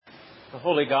The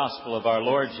Holy Gospel of our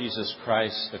Lord Jesus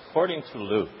Christ according to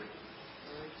Luke.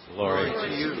 Glory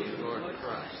to you, Lord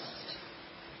Christ.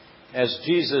 As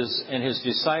Jesus and his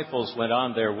disciples went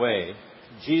on their way,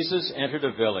 Jesus entered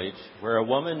a village where a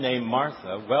woman named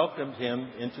Martha welcomed him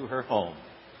into her home.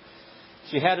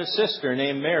 She had a sister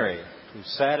named Mary who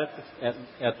sat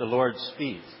at the Lord's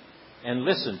feet and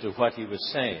listened to what he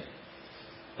was saying.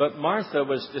 But Martha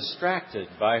was distracted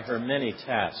by her many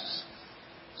tasks.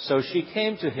 So she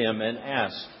came to him and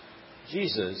asked,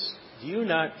 "Jesus, do you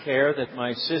not care that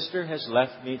my sister has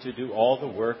left me to do all the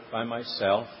work by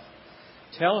myself?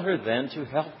 Tell her then to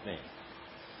help me."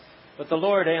 But the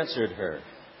Lord answered her,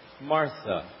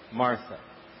 "Martha, Martha,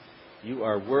 you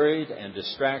are worried and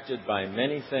distracted by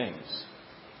many things.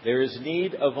 There is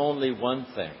need of only one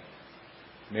thing.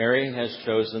 Mary has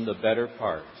chosen the better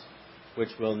part,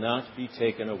 which will not be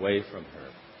taken away from her."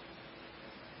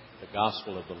 The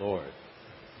Gospel of the Lord.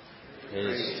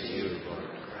 Praise to you, Lord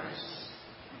Christ.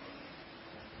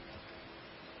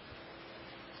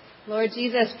 Lord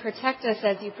Jesus, protect us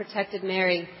as you protected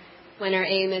Mary when our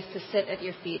aim is to sit at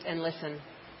your feet and listen.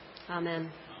 Amen.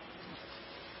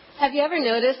 Have you ever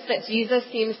noticed that Jesus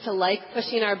seems to like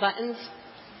pushing our buttons?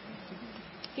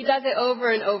 He does it over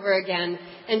and over again,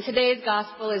 and today's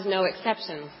gospel is no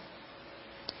exception.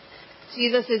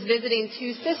 Jesus is visiting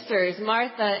two sisters,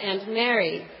 Martha and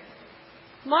Mary.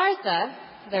 Martha,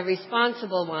 the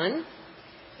responsible one,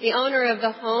 the owner of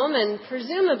the home and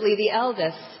presumably the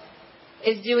eldest,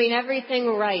 is doing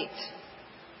everything right.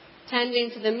 Tending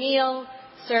to the meal,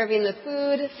 serving the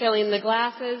food, filling the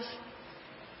glasses.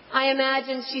 I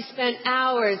imagine she spent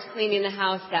hours cleaning the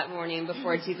house that morning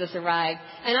before Jesus arrived,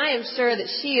 and I am sure that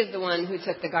she is the one who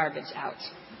took the garbage out.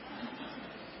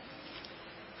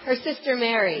 Her sister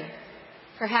Mary,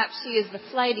 perhaps she is the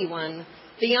flighty one,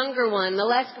 the younger one, the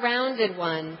less grounded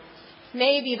one,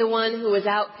 maybe the one who was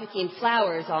out picking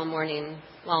flowers all morning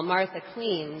while Martha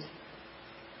cleaned.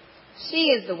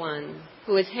 She is the one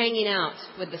who is hanging out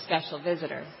with the special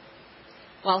visitor,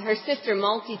 while her sister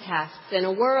multitasks in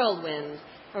a whirlwind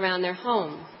around their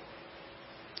home.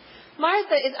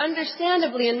 Martha is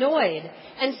understandably annoyed,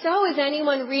 and so is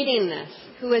anyone reading this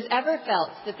who has ever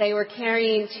felt that they were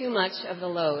carrying too much of the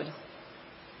load.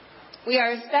 We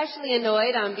are especially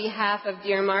annoyed on behalf of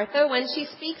dear Martha when she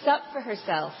speaks up for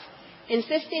herself,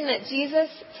 insisting that Jesus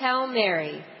tell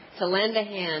Mary to lend a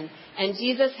hand, and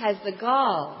Jesus has the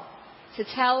gall to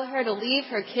tell her to leave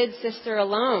her kid sister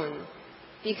alone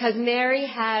because Mary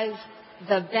has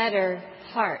the better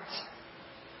part.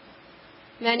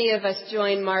 Many of us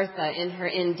join Martha in her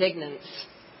indignance.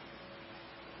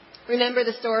 Remember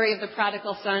the story of the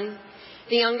prodigal son?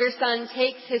 The younger son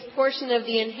takes his portion of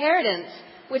the inheritance,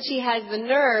 which he has the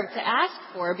nerve to ask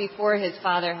for before his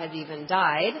father has even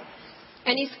died,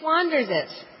 and he squanders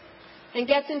it and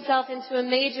gets himself into a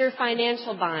major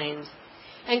financial bind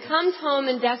and comes home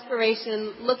in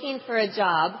desperation looking for a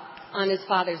job on his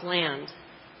father's land.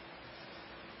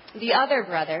 The other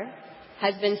brother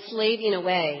has been slaving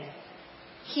away.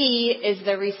 He is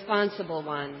the responsible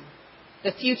one,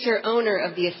 the future owner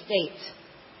of the estate,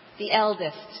 the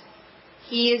eldest.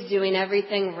 He is doing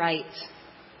everything right,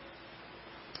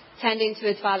 tending to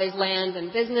his father's land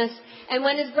and business. And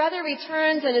when his brother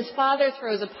returns and his father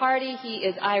throws a party, he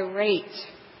is irate.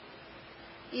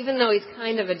 Even though he's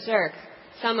kind of a jerk,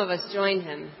 some of us join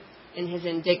him in his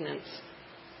indignance.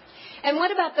 And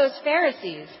what about those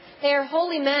Pharisees? They are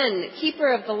holy men,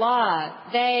 keeper of the law.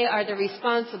 They are the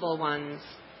responsible ones.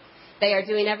 They are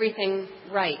doing everything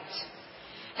right.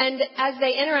 And as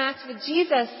they interact with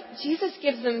Jesus, Jesus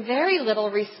gives them very little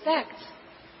respect.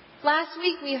 Last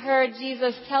week we heard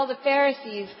Jesus tell the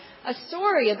Pharisees a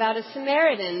story about a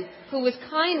Samaritan who was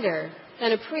kinder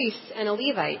than a priest and a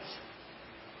Levite.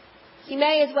 He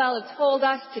may as well have told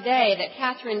us today that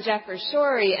Catherine Jeffers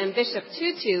Shorey and Bishop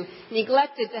Tutu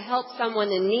neglected to help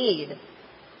someone in need,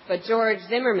 but George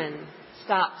Zimmerman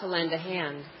stopped to lend a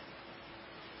hand.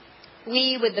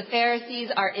 We, with the Pharisees,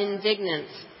 are indignant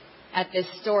at this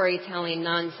storytelling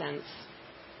nonsense.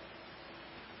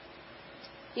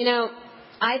 You know,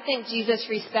 I think Jesus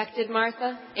respected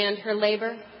Martha and her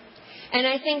labor. And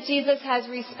I think Jesus has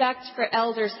respect for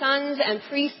elder sons and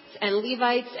priests and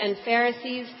Levites and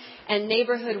Pharisees and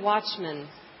neighborhood watchmen.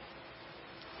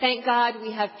 Thank God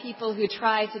we have people who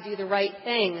try to do the right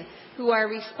thing, who are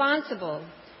responsible,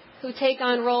 who take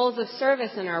on roles of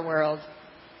service in our world.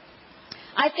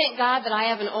 I thank God that I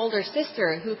have an older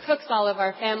sister who cooks all of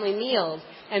our family meals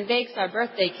and bakes our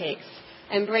birthday cakes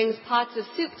and brings pots of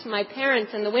soup to my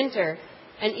parents in the winter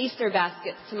and Easter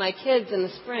baskets to my kids in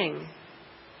the spring.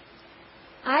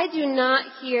 I do not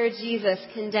hear Jesus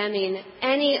condemning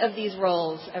any of these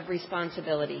roles of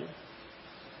responsibility.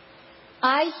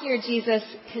 I hear Jesus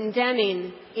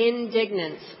condemning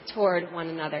indignance toward one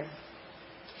another.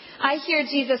 I hear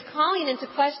Jesus calling into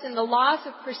question the loss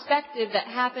of perspective that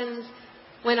happens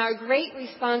when our great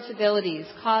responsibilities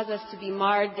cause us to be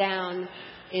marred down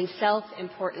in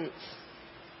self-importance.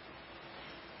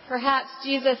 Perhaps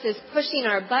Jesus is pushing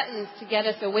our buttons to get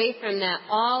us away from that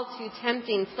all too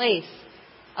tempting place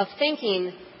of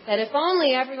thinking that if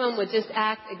only everyone would just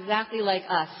act exactly like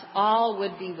us, all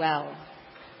would be well.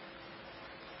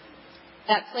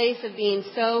 That place of being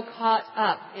so caught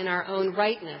up in our own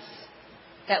rightness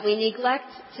that we neglect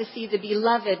to see the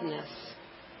belovedness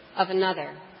of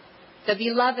another, the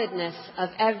belovedness of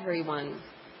everyone.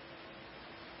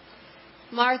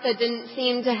 Martha didn't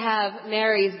seem to have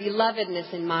Mary's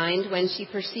belovedness in mind when she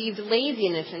perceived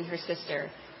laziness in her sister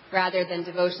rather than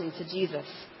devotion to Jesus.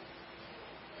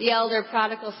 The elder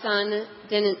prodigal son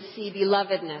didn't see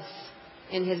belovedness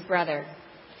in his brother.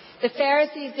 The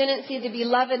Pharisees didn't see the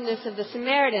belovedness of the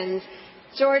Samaritans.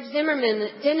 George Zimmerman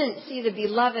didn't see the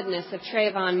belovedness of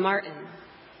Trayvon Martin.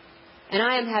 And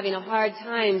I am having a hard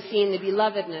time seeing the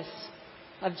belovedness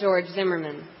of George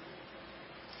Zimmerman.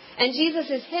 And Jesus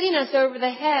is hitting us over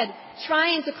the head,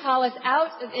 trying to call us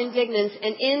out of indignance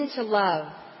and into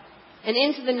love, and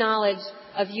into the knowledge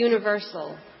of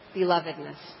universal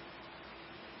belovedness.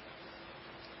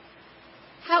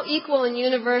 How equal and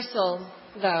universal,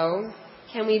 though,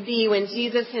 can we be when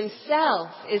Jesus himself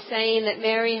is saying that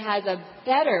Mary has a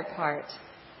better part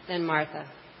than Martha?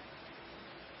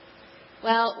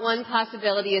 Well, one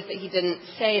possibility is that he didn't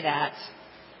say that.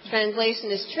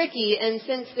 Translation is tricky, and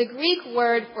since the Greek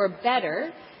word for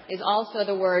better is also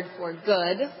the word for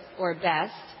good or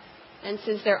best, and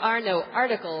since there are no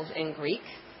articles in Greek,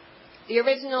 the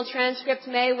original transcript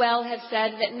may well have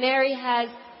said that Mary has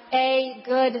a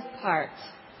good part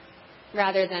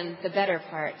rather than the better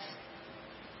part.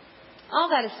 All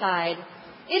that aside,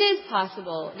 it is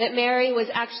possible that Mary was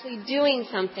actually doing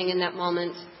something in that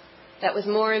moment that was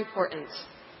more important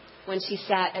when she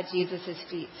sat at Jesus'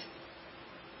 feet.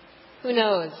 Who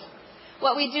knows?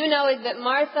 What we do know is that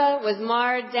Martha was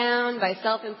marred down by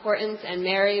self-importance and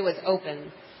Mary was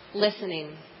open,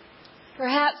 listening,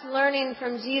 perhaps learning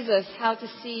from Jesus how to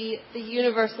see the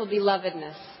universal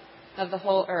belovedness of the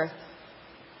whole earth.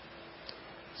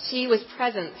 She was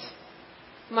present.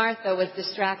 Martha was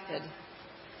distracted.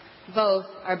 Both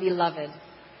are beloved.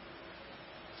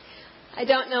 I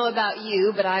don't know about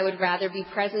you, but I would rather be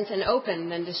present and open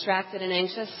than distracted and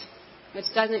anxious, which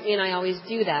doesn't mean I always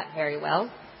do that very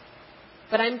well.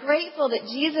 But I'm grateful that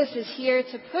Jesus is here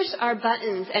to push our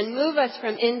buttons and move us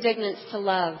from indignance to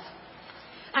love.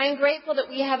 I am grateful that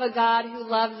we have a God who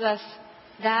loves us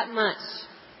that much,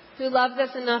 who loves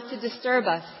us enough to disturb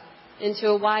us into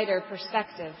a wider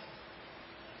perspective.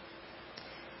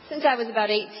 Since I was about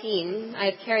 18, I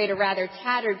have carried a rather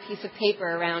tattered piece of paper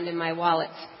around in my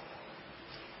wallet.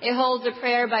 It holds a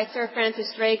prayer by Sir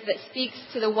Francis Drake that speaks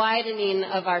to the widening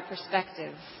of our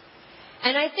perspectives.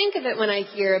 And I think of it when I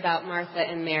hear about Martha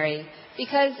and Mary,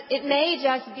 because it may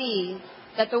just be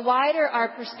that the wider our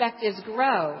perspectives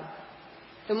grow,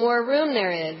 the more room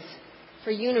there is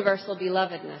for universal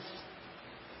belovedness.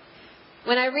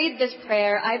 When I read this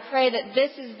prayer, I pray that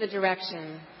this is the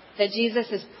direction that Jesus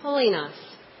is pulling us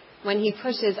when he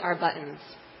pushes our buttons.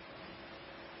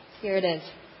 Here it is.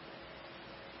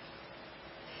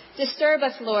 Disturb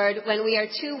us, Lord, when we are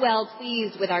too well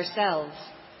pleased with ourselves,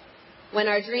 when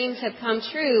our dreams have come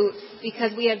true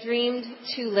because we have dreamed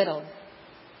too little,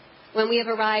 when we have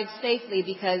arrived safely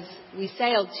because we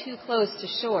sailed too close to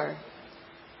shore.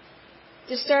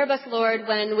 Disturb us, Lord,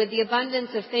 when with the abundance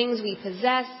of things we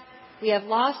possess, we have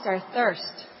lost our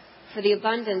thirst for the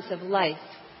abundance of life.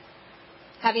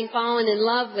 Having fallen in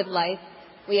love with life,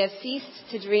 we have ceased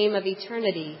to dream of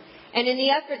eternity. And in the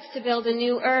efforts to build a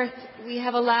new earth, we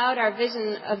have allowed our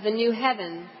vision of the new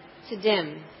heaven to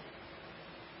dim.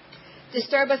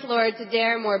 Disturb us, Lord, to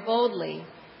dare more boldly,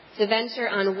 to venture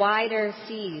on wider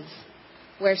seas,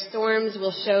 where storms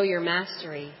will show your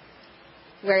mastery,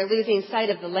 where losing sight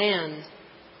of the land,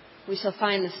 we shall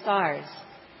find the stars.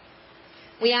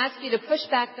 We ask you to push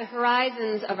back the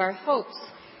horizons of our hopes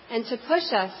and to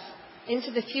push us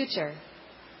into the future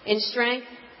in strength,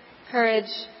 courage,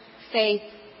 faith,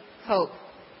 hope,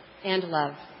 and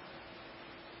love.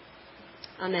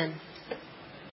 Amen.